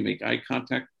hi, you make eye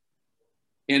contact,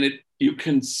 and you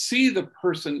can see the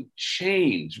person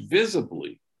change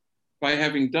visibly by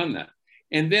having done that.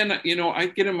 And then, I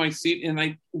get in my seat and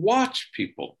I watch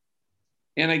people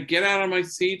and I get out of my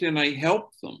seat and I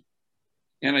help them.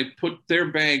 And I put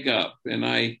their bag up and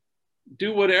I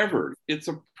do whatever. It's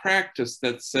a practice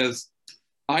that says,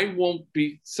 I won't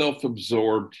be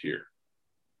self-absorbed here.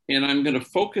 And I'm going to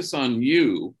focus on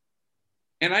you.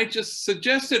 And I just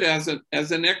suggest it as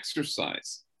an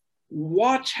exercise.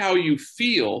 Watch how you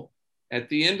feel at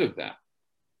the end of that.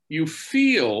 You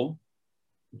feel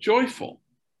joyful.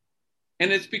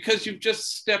 And it's because you've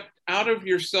just stepped out of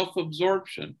your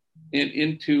self-absorption and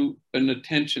into an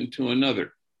attention to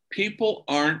another. People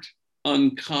aren't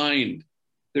unkind.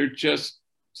 They're just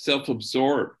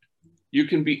self-absorbed. You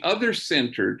can be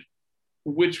other-centered,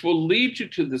 which will lead you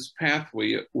to this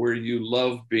pathway where you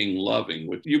love being loving.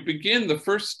 You begin, the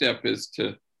first step is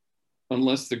to,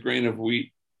 unless the grain of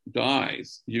wheat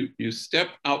dies, you step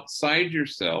outside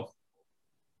yourself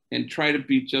and try to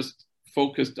be just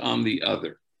focused on the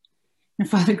other. And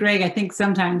Father Greg, I think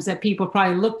sometimes that people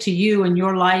probably look to you and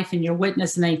your life and your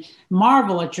witness, and they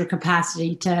marvel at your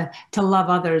capacity to love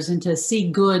others and to see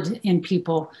good in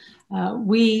people.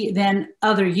 We then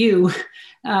other you,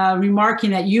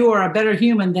 remarking that you are a better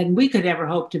human than we could ever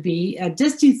hope to be,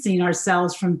 distancing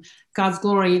ourselves from God's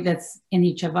glory that's in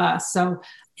each of us. So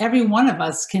every one of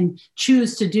us can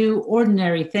choose to do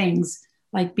ordinary things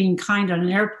like being kind on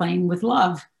an airplane with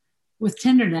love, with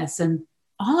tenderness, and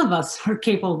all of us are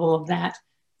capable of that.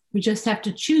 We just have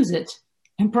to choose it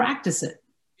and practice it.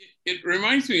 It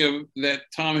reminds me of that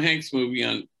Tom Hanks movie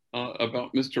on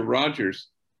about Mr. Rogers,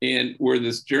 and where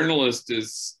this journalist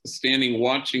is standing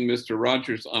watching Mr.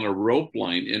 Rogers on a rope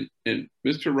line, and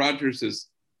Mr. Rogers is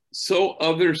so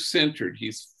other-centered.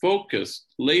 He's focused,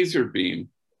 laser beam,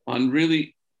 on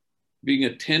really being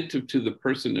attentive to the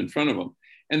person in front of him.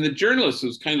 And the journalist,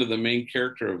 who's kind of the main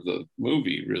character of the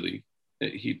movie, really,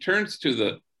 he turns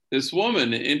to this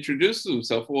woman and introduces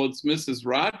himself. Well, it's Mrs.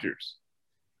 Rogers.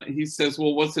 He says,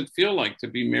 well, what's it feel like to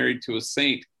be married to a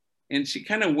saint? And she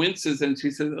kind of winces and she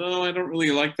says, oh, I don't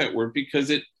really like that word, because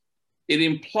it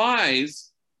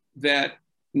implies that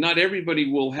not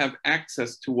everybody will have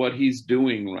access to what he's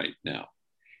doing right now.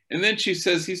 And then she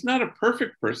says, he's not a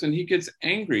perfect person. He gets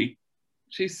angry.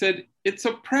 She said, it's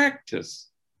a practice.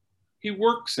 He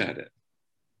works at it.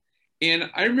 And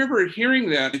I remember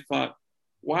hearing that, I thought,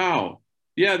 wow,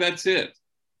 yeah, that's it.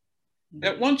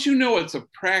 That once you know it's a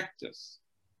practice,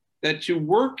 that you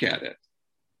work at it,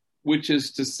 which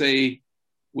is to say,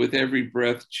 with every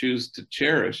breath, choose to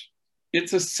cherish.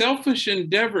 It's a selfish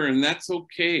endeavor, and that's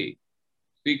okay,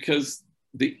 because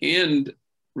the end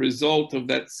result of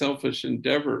that selfish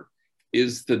endeavor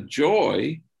is the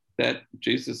joy that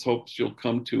Jesus hopes you'll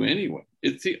come to anyway.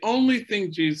 It's the only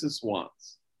thing Jesus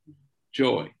wants,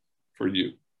 joy for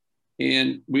you.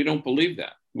 And we don't believe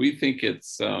that. We think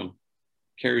it's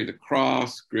carry the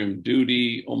cross, grim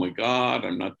duty, oh my God,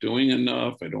 I'm not doing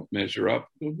enough, I don't measure up.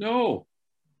 No,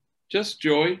 just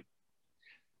joy.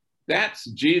 That's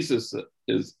Jesus,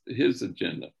 is his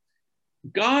agenda.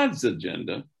 God's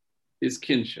agenda is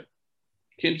kinship.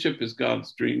 Kinship is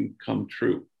God's dream come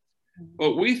true.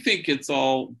 But we think it's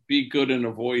all be good and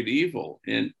avoid evil.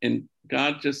 And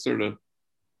God just sort of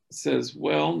says,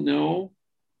 well, no.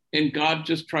 And God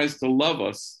just tries to love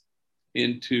us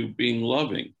into being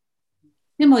loving.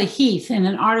 Emily Heath, in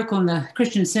an article in the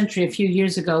Christian Century a few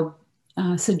years ago,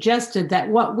 suggested that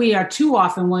what we are too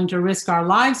often willing to risk our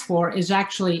lives for is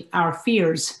actually our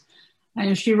fears.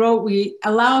 And she wrote, we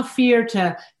allow fear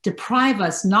to deprive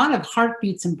us not of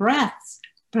heartbeats and breaths,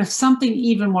 but of something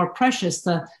even more precious,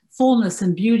 the fullness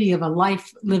and beauty of a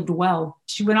life lived well.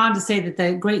 She went on to say that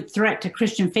the great threat to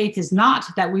Christian faith is not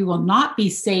that we will not be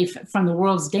safe from the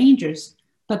world's dangers,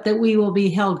 but that we will be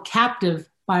held captive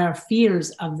by our fears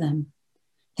of them.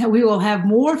 That we will have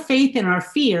more faith in our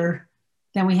fear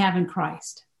than we have in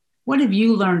Christ. What have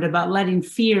you learned about letting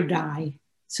fear die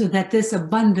so that this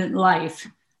abundant life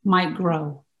might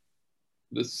grow?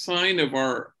 The sign of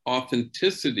our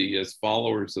authenticity as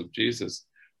followers of Jesus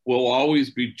will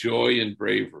always be joy and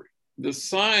bravery. The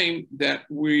sign that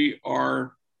we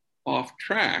are off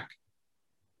track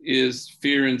is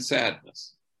fear and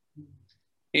sadness.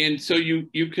 And so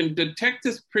you can detect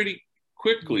this pretty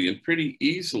quickly and pretty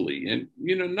easily. And,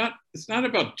 it's not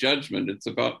about judgment. It's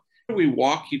about how do we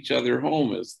walk each other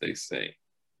home, as they say?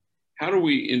 How do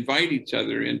we invite each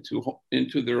other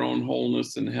into their own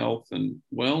wholeness and health and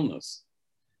wellness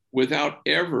without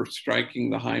ever striking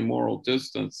the high moral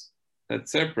distance that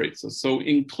separates us? So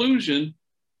inclusion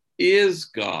is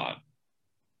God,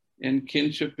 and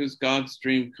kinship is God's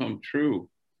dream come true.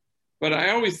 But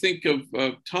I always think of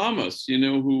Thomas,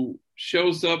 who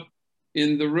shows up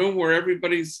in the room where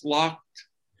everybody's locked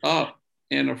up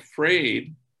and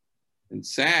afraid and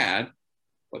sad,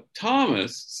 But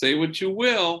Thomas, say what you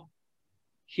will,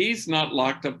 he's not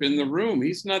locked up in the room.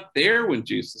 He's not there when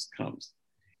Jesus comes.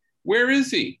 Where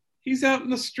is he? He's out in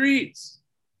the streets.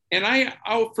 And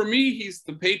for me, he's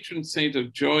the patron saint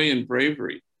of joy and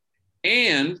bravery.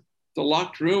 And the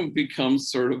locked room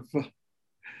becomes sort of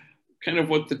kind of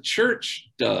what the church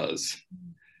does.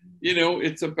 You know,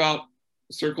 it's about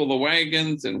circle the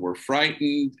wagons, and we're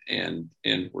frightened and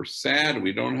we're sad.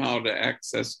 We don't know how to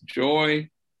access joy.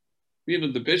 You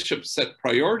know, the bishop set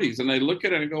priorities, and I look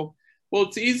at it and I go, well,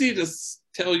 it's easy to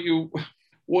tell you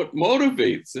what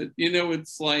motivates it. You know,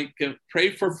 it's like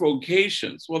pray for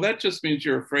vocations. Well, that just means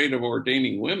you're afraid of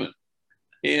ordaining women.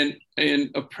 And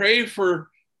pray for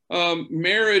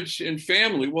marriage and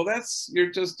family. Well,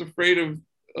 you're just afraid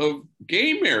of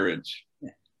gay marriage.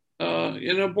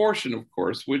 And abortion, of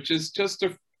course, which is just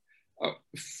a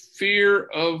fear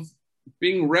of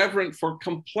being reverent for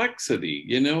complexity,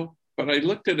 you know. But I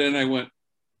looked at it and I went,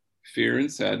 fear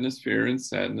and sadness, fear and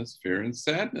sadness, fear and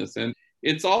sadness. And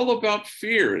it's all about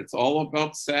fear. It's all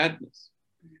about sadness,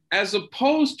 as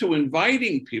opposed to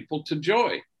inviting people to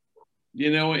joy,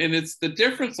 you know. And it's the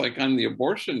difference, like on the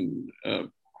abortion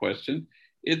question,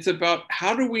 it's about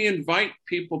how do we invite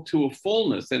people to a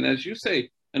fullness, and as you say,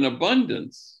 an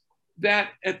abundance that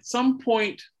at some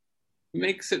point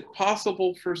makes it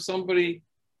possible for somebody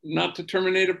not to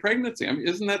terminate a pregnancy. I mean,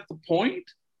 isn't that the point?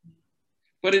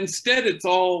 But instead, it's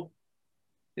all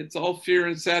fear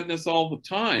and sadness all the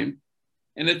time.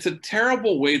 And it's a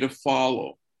terrible way to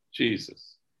follow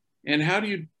Jesus. And how do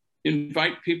you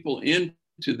invite people into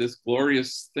this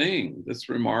glorious thing, this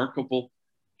remarkable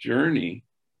journey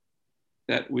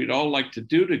that we'd all like to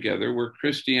do together, where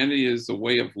Christianity is a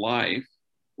way of life,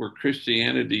 where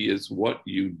Christianity is what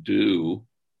you do,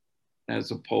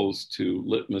 as opposed to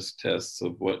litmus tests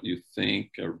of what you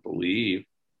think or believe.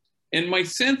 And my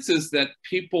sense is that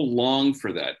people long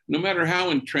for that, no matter how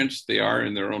entrenched they are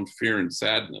in their own fear and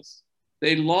sadness.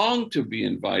 They long to be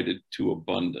invited to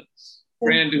abundance. A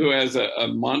friend who has a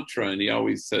mantra, and he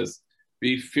always says,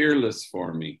 be fearless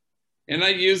for me. And I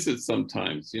use it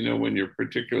sometimes, you know, when you're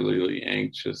particularly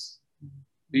anxious,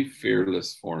 be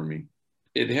fearless for me.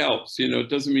 It helps, you know. It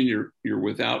doesn't mean you're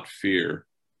without fear,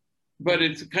 but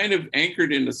it's kind of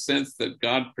anchored in the sense that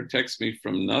God protects me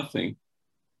from nothing,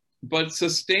 but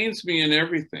sustains me in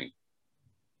everything.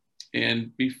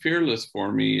 And be fearless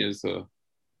for me is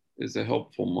a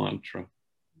helpful mantra.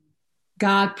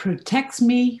 God protects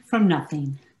me from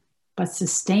nothing, but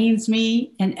sustains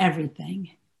me in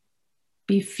everything.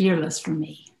 Be fearless for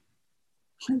me.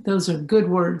 Those are good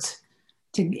words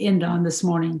to end on this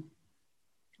morning.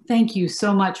 Thank you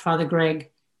so much, Father Greg,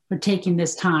 for taking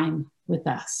this time with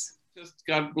us. Just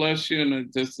God bless you,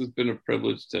 and this has been a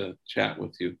privilege to chat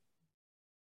with you.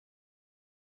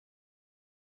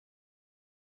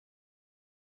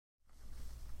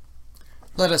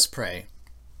 Let us pray.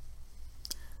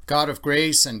 God of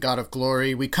grace and God of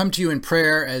glory, we come to you in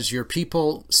prayer as your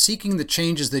people, seeking the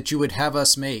changes that you would have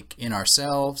us make in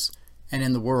ourselves and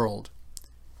in the world.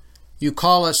 You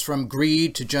call us from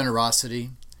greed to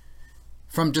generosity,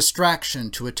 from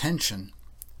distraction to attention,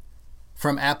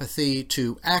 from apathy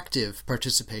to active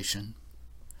participation.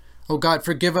 O God,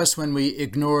 forgive us when we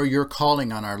ignore your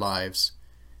calling on our lives,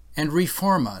 and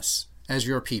reform us as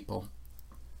your people.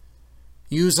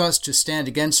 Use us to stand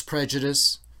against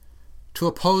prejudice, to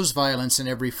oppose violence in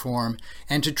every form,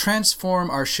 and to transform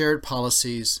our shared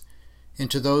policies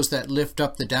into those that lift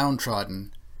up the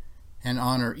downtrodden and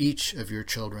honor each of your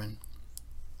children.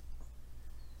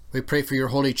 We pray for your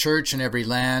holy church in every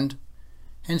land,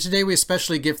 and today we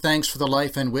especially give thanks for the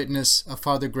life and witness of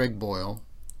Father Greg Boyle.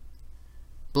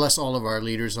 Bless all of our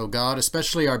leaders, O God,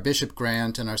 especially our Bishop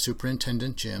Grant and our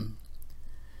Superintendent Jim.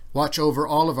 Watch over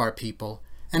all of our people,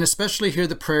 and especially hear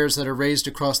the prayers that are raised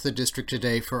across the district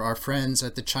today for our friends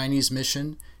at the Chinese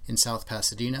Mission in South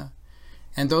Pasadena,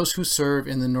 and those who serve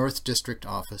in the North District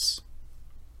office.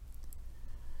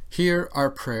 Hear our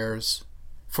prayers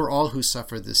for all who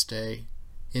suffer this day,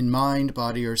 in mind,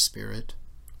 body, or spirit.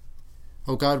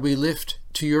 O God, we lift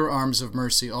to your arms of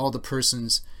mercy all the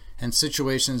persons and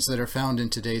situations that are found in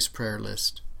today's prayer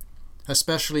list,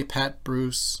 especially Pat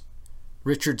Bruce,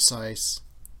 Richard Seiss,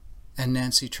 and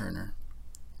Nancy Turner.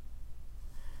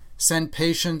 Send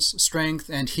patience, strength,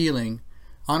 and healing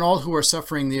on all who are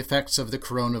suffering the effects of the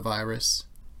coronavirus,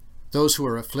 those who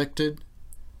are afflicted,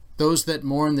 those that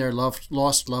mourn their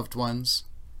lost loved ones,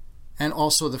 and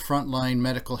also the frontline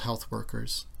medical health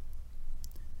workers.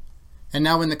 And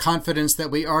now, in the confidence that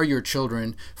we are your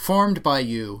children, formed by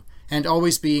you and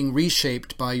always being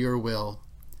reshaped by your will,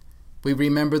 we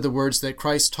remember the words that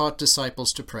Christ taught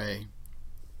disciples to pray.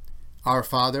 Our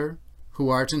Father, who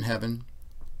art in heaven,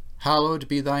 hallowed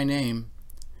be thy name.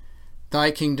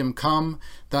 Thy kingdom come,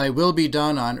 thy will be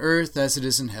done on earth as it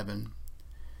is in heaven.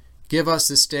 Give us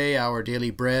this day our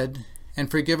daily bread,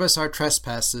 and forgive us our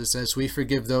trespasses as we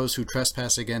forgive those who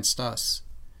trespass against us.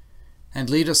 And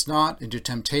lead us not into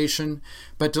temptation,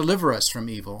 but deliver us from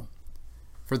evil.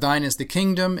 For thine is the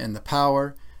kingdom, and the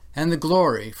power, and the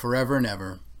glory forever and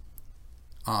ever.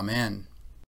 Amen.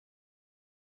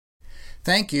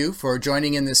 Thank you for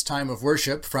joining in this time of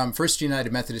worship from First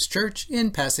United Methodist Church in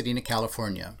Pasadena,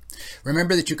 California.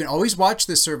 Remember that you can always watch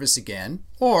this service again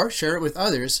or share it with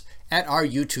others at our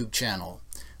YouTube channel.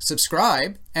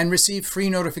 Subscribe and receive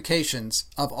free notifications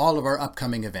of all of our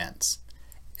upcoming events.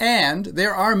 And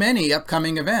there are many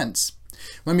upcoming events.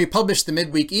 When we published the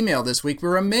midweek email this week, we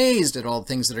were amazed at all the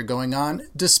things that are going on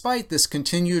despite this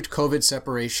continued COVID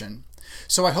separation.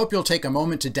 So I hope you'll take a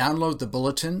moment to download the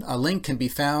bulletin. A link can be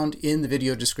found in the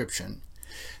video description.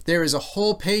 There is a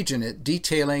whole page in it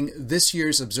detailing this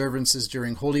year's observances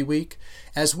during Holy Week,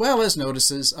 as well as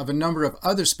notices of a number of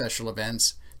other special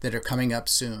events that are coming up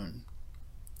soon.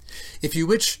 If you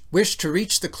wish to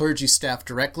reach the clergy staff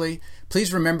directly,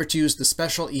 please remember to use the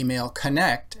special email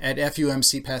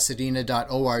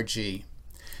connect@fumcpasadena.org.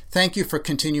 Thank you for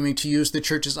continuing to use the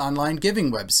church's online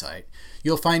giving website.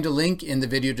 You'll find a link in the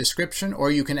video description,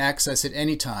 or you can access it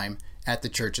anytime at the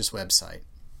church's website.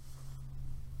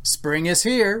 Spring is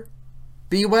here.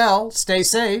 Be well, stay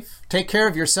safe, take care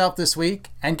of yourself this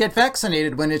week, and get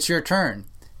vaccinated when it's your turn.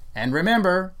 And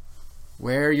remember,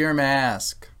 wear your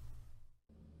mask.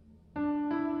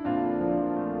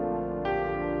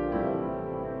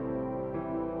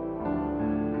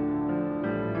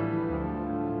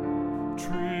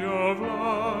 Tree of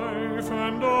life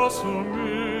and awesome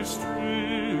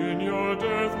mystery, in your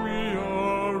death we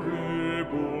are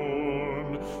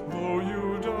reborn. Though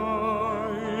you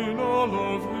die in all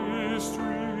of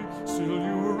history, still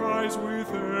you rise with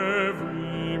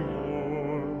every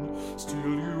morn.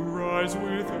 Still you rise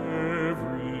with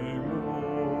every morn.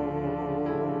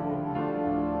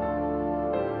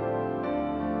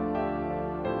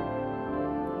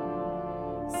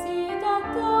 Seed that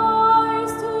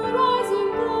dies to rise in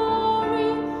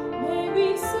glory, may we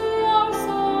see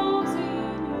ourselves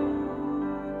in you.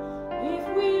 If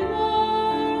we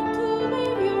learn to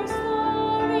live your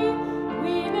story,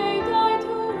 we may die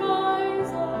to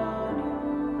rise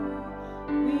anew.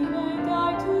 We may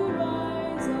die to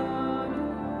rise anew.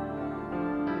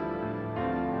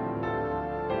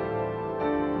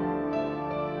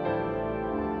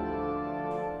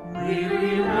 We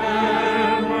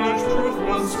remember truth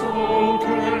once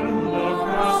spoken, love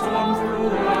passed on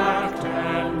through act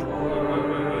and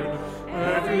word.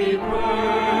 Every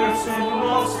person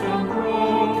lost and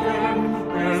broken,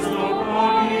 where's the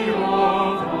body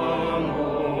of the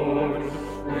Lord?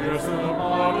 Where's the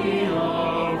body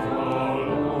of the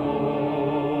Lord?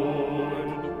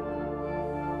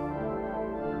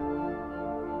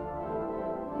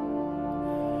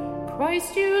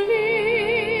 Christ you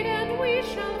lead and we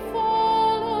shall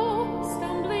follow,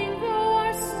 stumbling though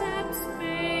our steps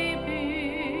may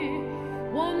be.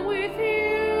 One with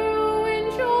you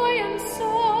in joy and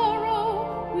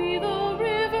sorrow, we the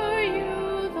river,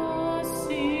 you the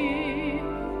sea.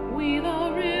 We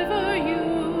the river,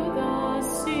 you the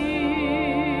sea.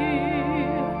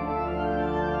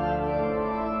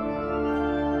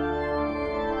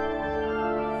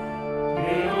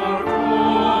 They are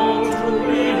called to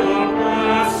lead a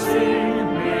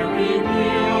blessing. May we be a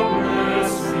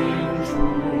blessing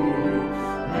true.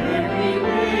 May we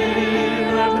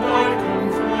live and die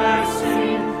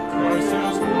confessing Christ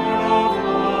as Lord of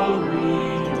all we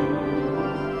do.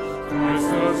 Christ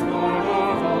as Lord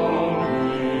of all we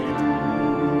do.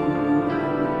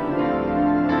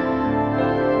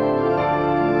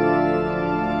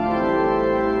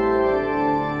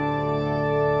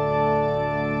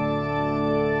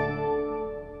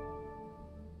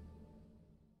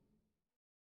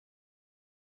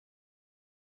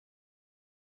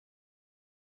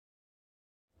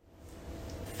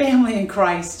 Family in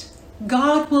Christ,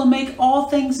 God will make all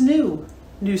things new.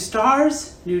 New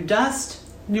stars, new dust,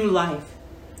 new life.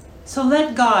 So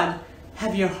let God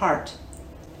have your heart,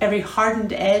 every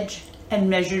hardened edge and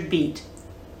measured beat.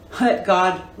 Let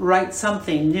God write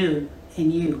something new in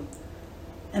you.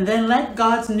 And then let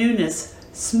God's newness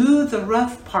smooth the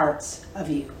rough parts of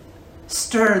you.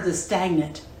 Stir the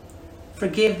stagnant,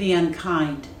 forgive the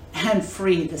unkind, and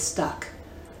free the stuck.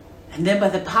 And then by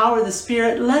the power of the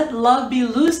Spirit, let love be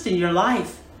loosed in your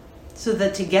life so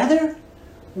that together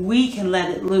we can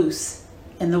let it loose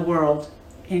in the world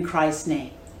in Christ's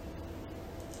name.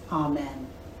 Amen.